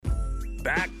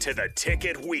Back to the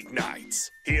Ticket Weeknights.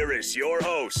 Here is your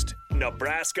host,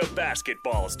 Nebraska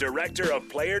Basketball's Director of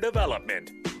Player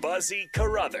Development, Buzzy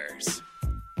Carruthers.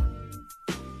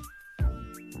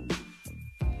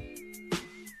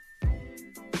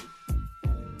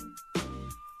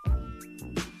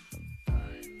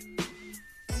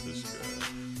 This guy,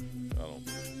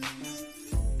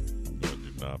 I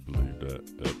do not believe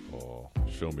that at all.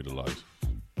 Show me the license.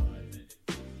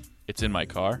 It's in my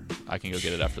car. I can go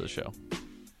get it after the show.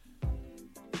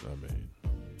 I mean,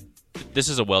 This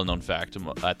is a well-known fact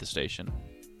at the station.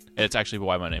 And it's actually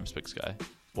why my name's Big Sky.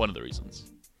 One of the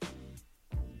reasons.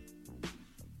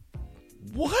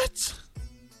 what?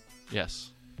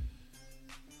 Yes.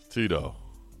 Tito,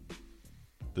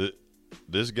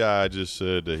 this guy just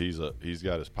said that he's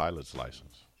got his pilot's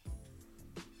license.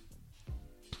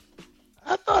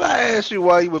 I thought I asked you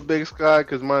why you were Big Sky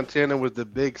because Montana was the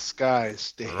Big Sky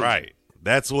state. Right.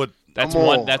 That's what. That's Come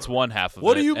one. on. That's one half of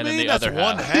What it. do you and mean? Then the That's other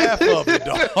one half. half of it,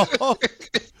 dog.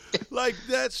 Like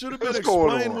that should have been What's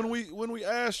going explained on? when we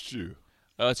asked you.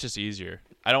 Oh, it's just easier.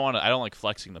 I don't like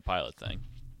flexing the pilot thing.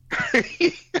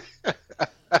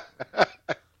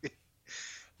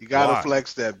 You gotta Why?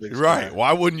 flex that, Big Sky. Right.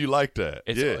 Why wouldn't you like that?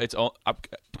 It's all.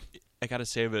 I gotta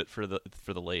save it for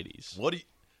the ladies. What do you?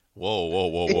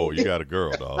 Whoa! You got a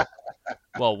girl, dog.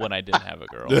 Well, when I didn't have a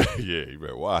girl. Yeah, you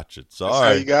better watch it. That's how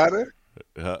Sorry. you got her?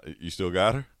 You still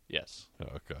got her? Yes.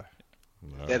 Okay.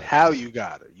 All That right. how you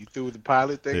got her? You threw the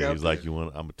pilot thing Yeah, out he's there? like,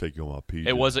 I'm gonna take you on my PJ.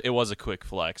 It was a quick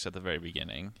flex at the very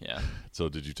beginning. Yeah. So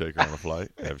did you take her on a flight?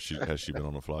 Has she been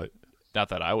on a flight? Not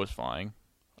that I was flying.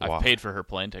 Why? I've paid for her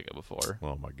plane ticket before.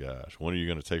 Oh my gosh! When are you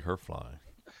gonna take her flying?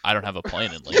 I don't have a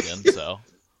plane in Lincoln, so.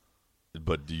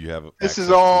 But do you have? This access is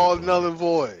to all a plane? null and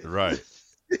void. Right.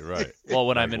 Right. Well,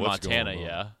 when Like, I'm in what's Montana, going on?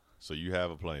 yeah. So you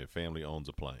have a plane. Family owns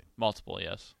a plane. Multiple,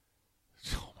 yes.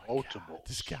 Oh my Multiple. God.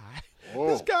 This guy. Whoa.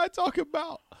 This guy talking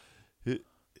about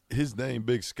his name,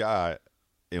 Big Sky,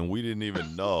 and we didn't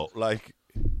even know. Like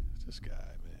this guy,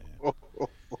 man.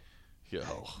 Yo,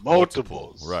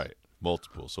 Multiples. Right.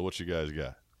 Multiple. So what you guys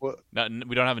got? We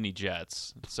don't have any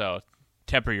jets, so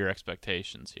temper your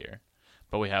expectations here.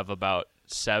 But we have about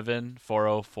 7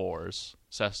 404s,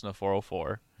 Cessna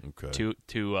 404, Okay.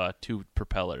 two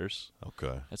propellers.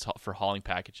 Okay. It's for hauling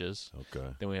packages. Okay.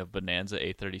 Then we have Bonanza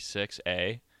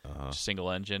A36A,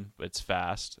 single engine, but it's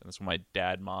fast. And that's what my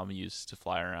dad and mom used to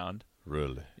fly around.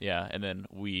 Really? Yeah, and then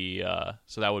we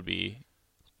so that would be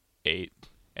 8.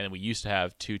 And then we used to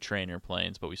have 2 trainer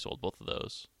planes, but we sold both of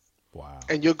those. Wow.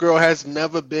 And your girl has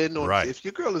never been on. Right. If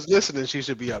your girl is listening, she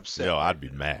should be upset. Yo, I'd be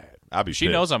mad. I'd be She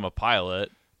pissed. knows I'm a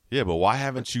pilot. Yeah, but why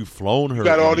haven't you flown her? You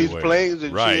got all these anyway? planes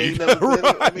and right. she ain't never been.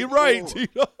 I right, mean, right, come on.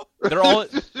 Tito. They're all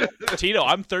Tito.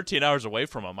 I'm 13 hours away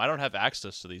from them. I don't have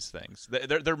access to these things.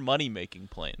 They're money making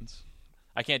planes.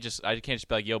 I can't just be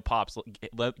like, yo, pops,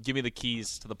 give me the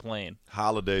keys to the plane.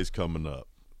 Holidays coming up.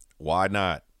 Why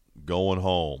not going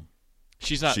home?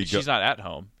 She's not at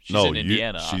home. She's no, in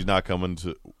Indiana. She's not coming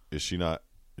to. Is she not?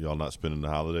 Y'all not spending the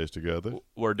holidays together?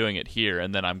 We're doing it here,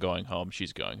 and then I'm going home.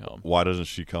 She's going home. Why doesn't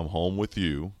she come home with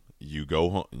you? You go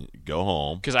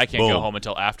home. Because I can't Boom. go home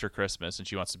until after Christmas, and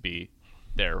she wants to be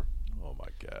there. Oh my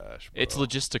gosh, bro. It's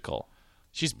logistical.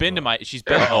 She's been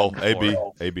home.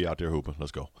 AB out there hooping.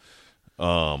 Let's go.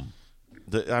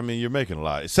 I mean, you're making a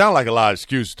lot. It sounds like a lot of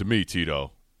excuses to me,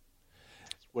 Tito.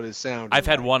 That's what it sounded. I've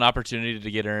had like. one opportunity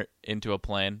to get her into a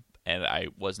plane, and I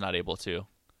was not able to,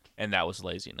 and that was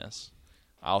laziness.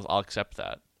 I'll accept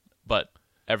that, but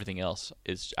everything else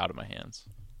is out of my hands.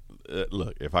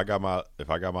 Look, if I got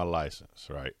my license,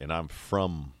 right, and I'm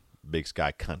from Big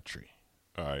Sky Country,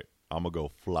 all right, I'm gonna go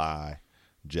fly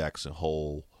Jackson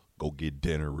Hole, go get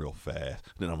dinner real fast,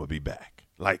 then I'm gonna be back.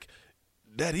 Like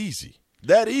that easy.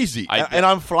 And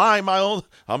I'm flying my own.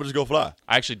 I'm gonna just go fly.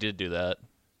 I actually did do that.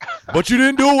 But you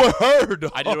didn't do it with her,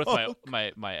 dog. I did it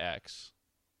with my ex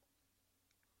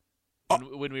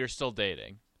when we were still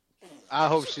dating. I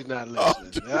hope she's not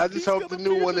listening. I just hope the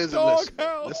new one isn't listening.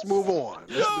 Let's move on.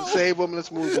 Let's save them.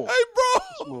 Let's move on. Hey, bro.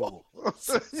 Let's move on.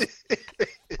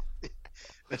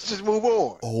 Let's just move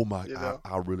on. Oh my! You know?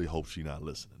 I really hope she's not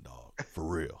listening, dog. For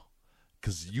real.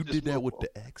 Because you did that with the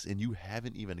ex, and you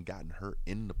haven't even gotten her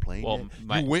in the plane Well,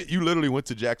 yet. You literally went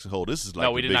to Jackson Hole. This is like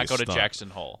No, we the did not biggest go to stunt. Jackson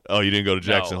Hole. Oh, you didn't go to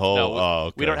Jackson Hole? No, Oh,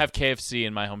 okay. we don't have KFC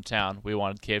in my hometown. We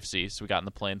wanted KFC, so we got in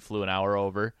the plane, flew an hour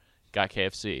over, got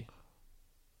KFC.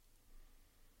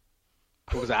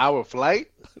 It was an hour flight.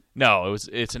 No,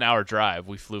 it's an hour drive.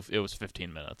 We flew. It was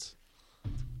 15 minutes.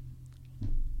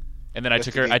 And then I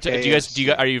took her.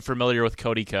 Are you familiar with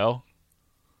Cody Ko?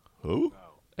 Who?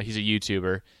 He's a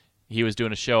YouTuber. He was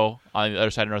doing a show on the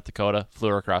other side of North Dakota. Flew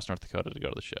her across North Dakota to go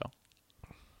to the show.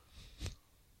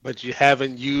 But you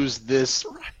haven't used this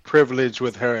privilege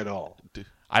with her at all.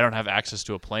 I don't have access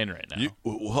to a plane right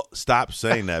now. Stop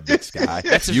saying that, Big Sky.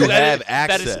 You have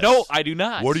access. No, I do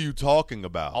not. What are you talking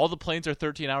about? All the planes are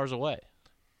 13 hours away.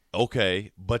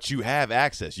 Okay, but you have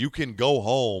access. You can go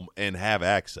home and have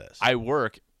access. I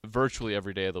work virtually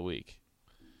every day of the week.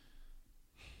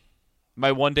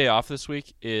 My one day off this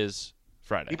week is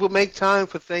Friday. People make time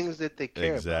for things that they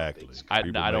care exactly.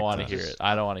 about. I don't want to hear it.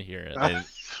 I don't want to hear it.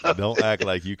 And don't act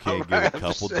like you can't get a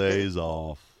couple days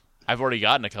off. I've already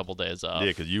gotten a couple days off. Yeah,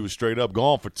 because you was straight up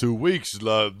gone for 2 weeks the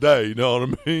other day. You know what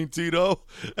I mean, Tito?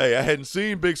 Hey, I hadn't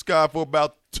seen Big Sky for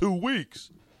about 2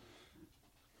 weeks.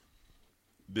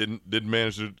 Didn't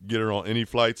manage to get her on any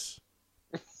flights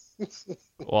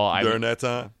during that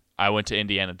time? I went to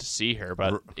Indiana to see her,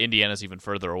 but Indiana's even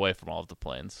further away from all of the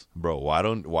planes. Bro, why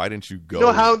didn't you go? You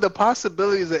know how the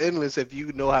possibilities are endless if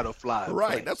you know how to fly.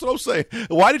 Right, that's what I'm saying.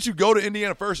 Why didn't you go to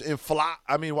Indiana first and fly?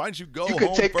 I mean, why didn't you go? You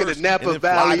could take her to Napa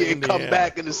Valley and come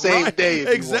back in the same day. If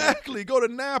exactly, you go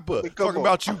to Napa. Talking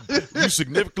about you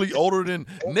significantly older than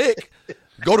Nick.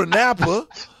 Go to Napa.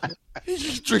 You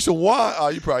drink some wine. Oh,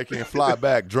 you probably can't fly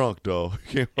back drunk though.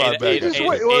 You can't fly back.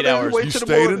 8 hours. You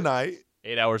stay the night.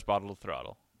 8 hours bottle of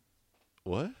throttle.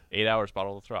 What? 8 hours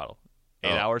bottle of throttle.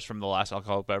 8 hours from the last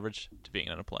alcoholic beverage to being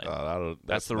on a plane.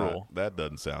 That's the rule. That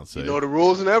doesn't sound safe. You know the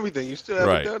rules and everything. You still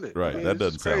haven't done it. Right. I mean, that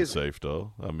doesn't sound crazy. safe,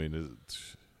 though. I mean, it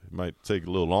might take a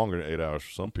little longer than 8 hours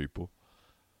for some people.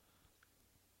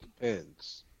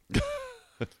 Depends.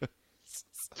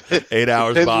 8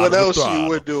 hours Depends bottle what of else throttle. you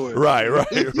were doing. Right.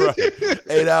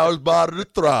 8 hours bottle of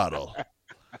throttle.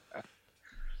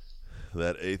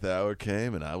 That 8th hour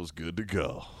came, and I was good to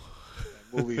go.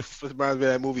 Reminds me of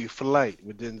that movie Flight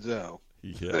with Denzel.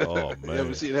 Yeah, oh man. You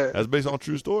ever see that? That's based on a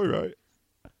true story, right?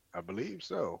 I believe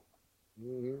so.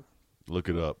 Mm-hmm. Look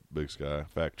it up, Big Sky.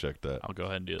 Fact check that. I'll go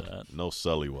ahead and do that. No,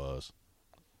 Sully was.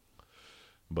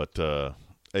 But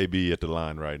AB at the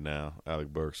line right now. Alec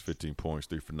Burks, 15 points,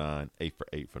 3 for 9, 8 for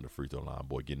 8 from the free throw line.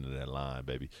 Boy, getting to that line,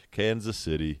 baby. Kansas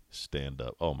City, stand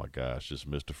up. Oh my gosh, just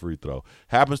missed a free throw.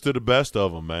 Happens to the best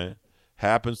of them, man.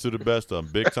 Happens to the best of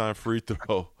them. Big time free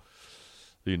throw.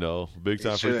 You know, big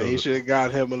time free throw. He should have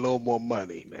got him a little more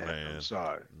money, man. I'm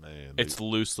sorry. Man, it's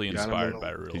loosely inspired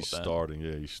by real He's starting,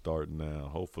 he's starting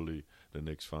now. Hopefully the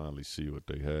Knicks finally see what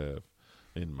they have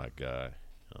in my guy.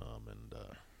 And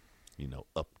you know,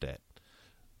 up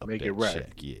Make that it right.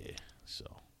 check. Yeah. So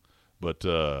but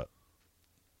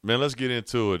man, let's get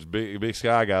into it. Big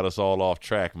Sky got us all off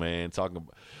track, man,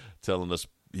 telling us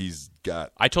he's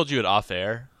got I told you it off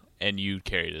air and you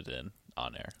carried it in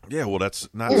on air. Yeah, well, that's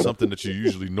not something that you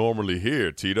usually normally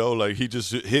hear, Tito. Like, he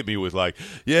just hit me with, like,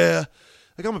 yeah,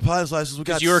 I got my pilot's license. We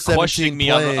got 17 you were questioning me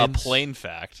on a planes. plane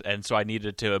fact, and so I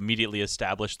needed to immediately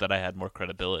establish that I had more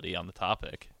credibility on the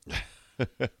topic.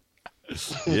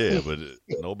 Yeah, but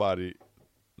nobody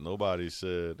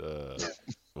said,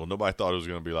 well, nobody thought it was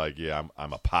going to be like, yeah,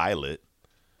 I'm a pilot.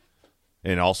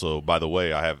 And also, by the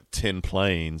way, I have 10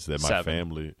 planes that my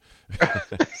family.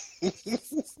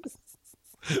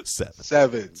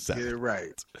 7. Get it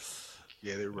right.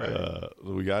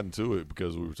 We got into it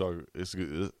because we were talking.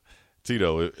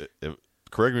 Tito,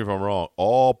 correct me if I'm wrong.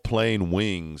 All plane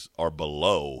wings are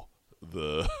below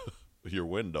your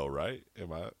window, right?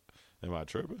 Am I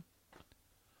tripping?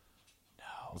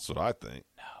 No, that's what I think.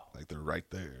 No, like they're right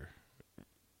there.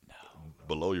 No,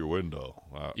 below your window.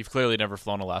 Wow. You've clearly never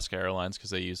flown Alaska Airlines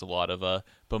because they use a lot of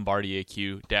Bombardier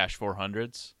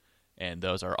Q-400s, and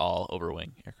those are all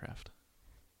overwing aircraft.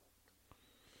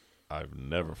 I've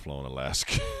never flown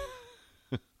Alaska.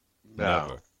 No.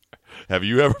 Never. Have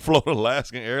you ever flown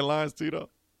Alaskan Airlines, Tito?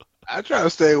 I try to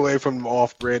stay away from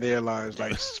off-brand airlines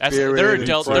like Spirit. They're and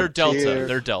Delta. Frontier.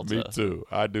 They're Delta. Me too.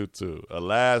 I do too.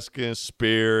 Alaskan,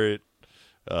 Spirit,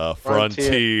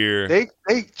 Frontier. They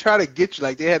try to get you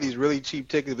like they have these really cheap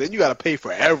tickets. Then you got to pay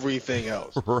for everything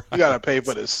else. Right. You got to pay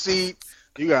for the seat.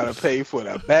 You got to pay for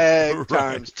the bag Right.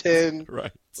 times 10.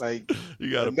 Right. Like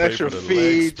You got to an pay extra for the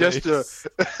fee leg just to.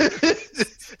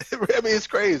 space. I mean, it's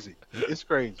crazy. It's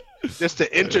crazy. Just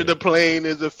to enter the plane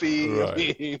is a fee. Right. I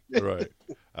mean, Right.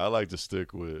 I like to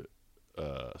stick with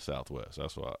Southwest.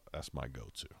 That's my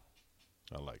go-to.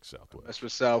 I like Southwest. that's for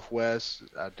Southwest.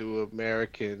 I do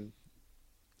American.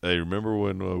 Hey, remember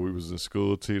when we was in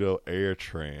school, Tito?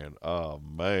 AirTran. Oh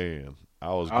man,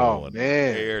 I was going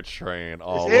AirTran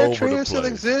all Does over the AirTran place. still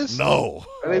exist? No,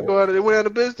 They went out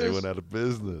of business. they went out of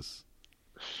business.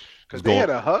 Because they had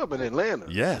a hub in Atlanta.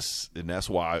 Yes, and that's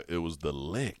why it was the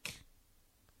lick.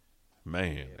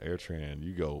 Man, AirTran,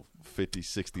 you go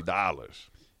 $50-$60.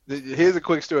 Here's a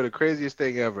quick story. The craziest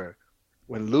thing ever.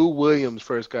 When Lou Williams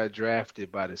first got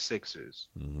drafted by the Sixers,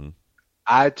 Mm-hmm.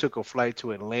 I took a flight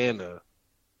to Atlanta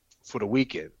for the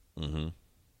weekend. Mm-hmm.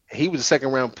 He was a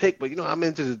second round pick, but I'm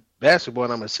into the basketball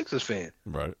and I'm a Sixers fan.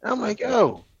 Right. And I'm like,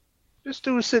 yo, this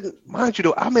dude is sitting. Mind you,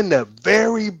 though, I'm in the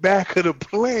very back of the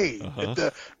plane, at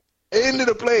the end of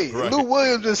the plane. Right. Lou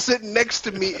Williams is sitting next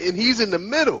to me, and he's in the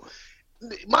middle.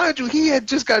 Mind you, he had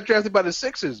just got drafted by the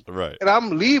Sixers. Right. And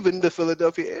I'm leaving the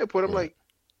Philadelphia airport. I'm like,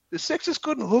 the Sixers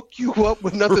couldn't hook you up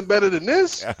with nothing better than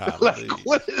this? Like,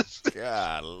 what is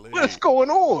going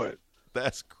on?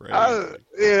 That's crazy. I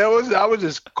was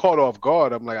just caught off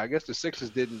guard. I'm like, I guess the Sixers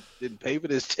didn't pay for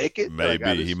this ticket.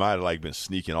 Maybe he might have been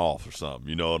sneaking off or something.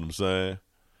 You know what I'm saying?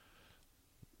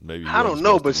 Maybe I don't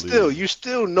know, but still, you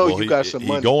still know you got some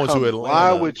money. Going coming. to Atlanta.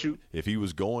 Why would you? If he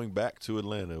was going back to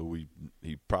Atlanta,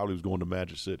 he probably was going to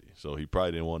Magic City, so he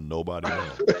probably didn't want nobody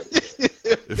else.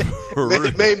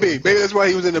 Maybe that's why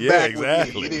he was in the back.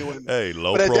 Exactly. With me. Hey,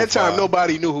 low but at profile. that time,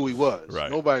 nobody knew who he was.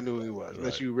 Right. Nobody knew who he was Right.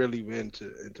 unless you really were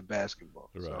into basketball.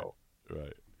 Right. So.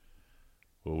 Right.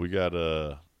 Well, we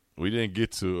didn't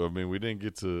get to.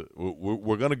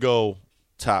 We're gonna go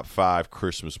top 5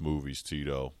 Christmas movies,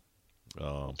 Tito.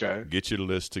 Okay. Get your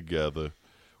list together.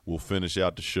 We'll finish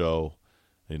out the show.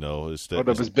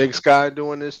 Is Big Sky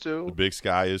doing this too? The Big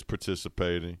Sky is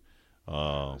participating.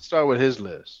 Let's start with his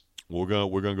list. We're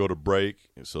gonna go to break,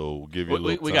 so we'll give you a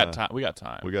little time. We got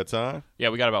time. We got time. Yeah,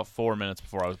 we got about 4 minutes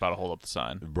before I was about to hold up the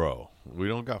sign. Bro, we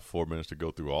don't got 4 minutes to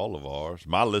go through all of ours.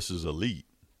 My list is elite.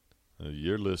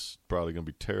 Your list probably gonna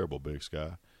be terrible, Big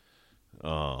Sky.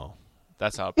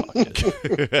 That's how it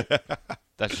is.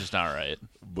 That's just not right.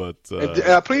 But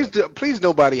please,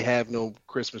 nobody have no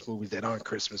Christmas movies that aren't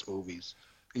Christmas movies,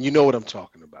 and you know what I'm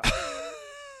talking about.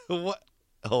 What?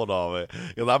 Hold on, man,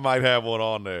 because I might have one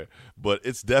on there, but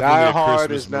it's definitely Die a Hard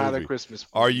Christmas is movie. not a Christmas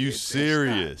movie. Are you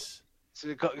serious?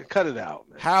 Cut it out,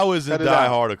 man. How isn't Die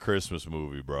Hard a Christmas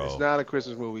movie, bro? It's not a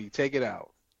Christmas movie. Take it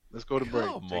out. Let's go to break.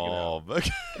 Come on,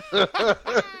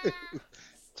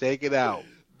 take it out.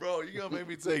 Bro, you gonna make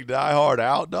me take Die Hard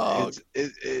out, dog?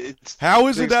 It's How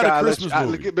isn't that a Christmas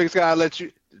movie? Look at Big Sky.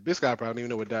 Big Sky probably don't even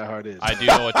know what Die Hard is. I do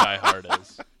know what Die Hard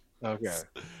is. Okay.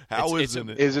 How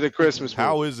isn't it? Is it a Christmas movie?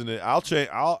 How isn't it? I'll change.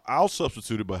 I'll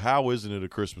substitute it. But how isn't it a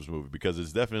Christmas movie? Because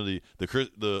it's definitely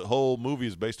the whole movie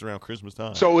is based around Christmas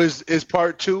time. So is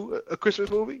part 2 a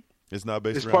Christmas movie? It's not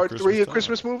based is around part Christmas 3 a time.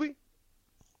 Christmas movie?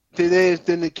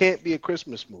 Then it can't be a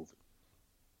Christmas movie.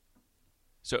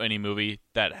 So any movie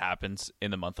that happens in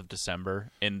the month of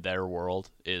December in their world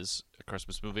is a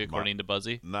Christmas movie, according to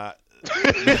Buzzy? Not.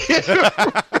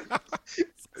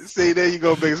 See, there you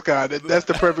go, Big Sky. That's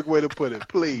the perfect way to put it.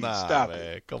 Please stop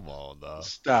it. Come on, dog.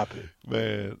 Stop it,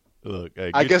 man. Look,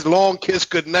 hey, I guess Long Kiss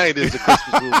Goodnight is a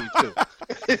Christmas movie too.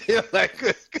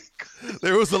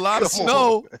 There was a lot of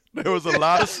snow. There was a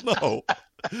lot of snow.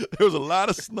 There was a lot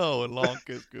of snow in Long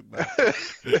Kiss Goodnight,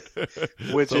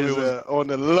 which is on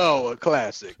the low a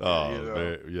classic.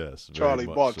 Oh, yes, Charlie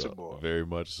Baltimore, very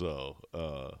much so.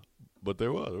 But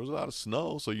there was a lot of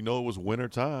snow, so it was winter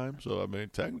time. So I mean,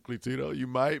 technically, Tito, you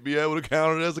might be able to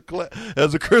count it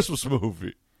as a Christmas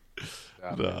movie.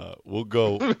 We'll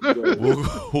go.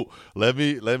 Let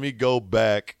me go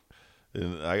back,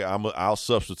 and I'll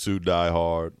substitute Die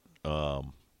Hard.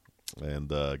 And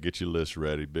get your list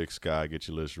ready, Big Sky. Get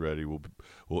your list ready.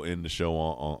 We'll end the show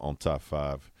on top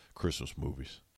 5 Christmas movies.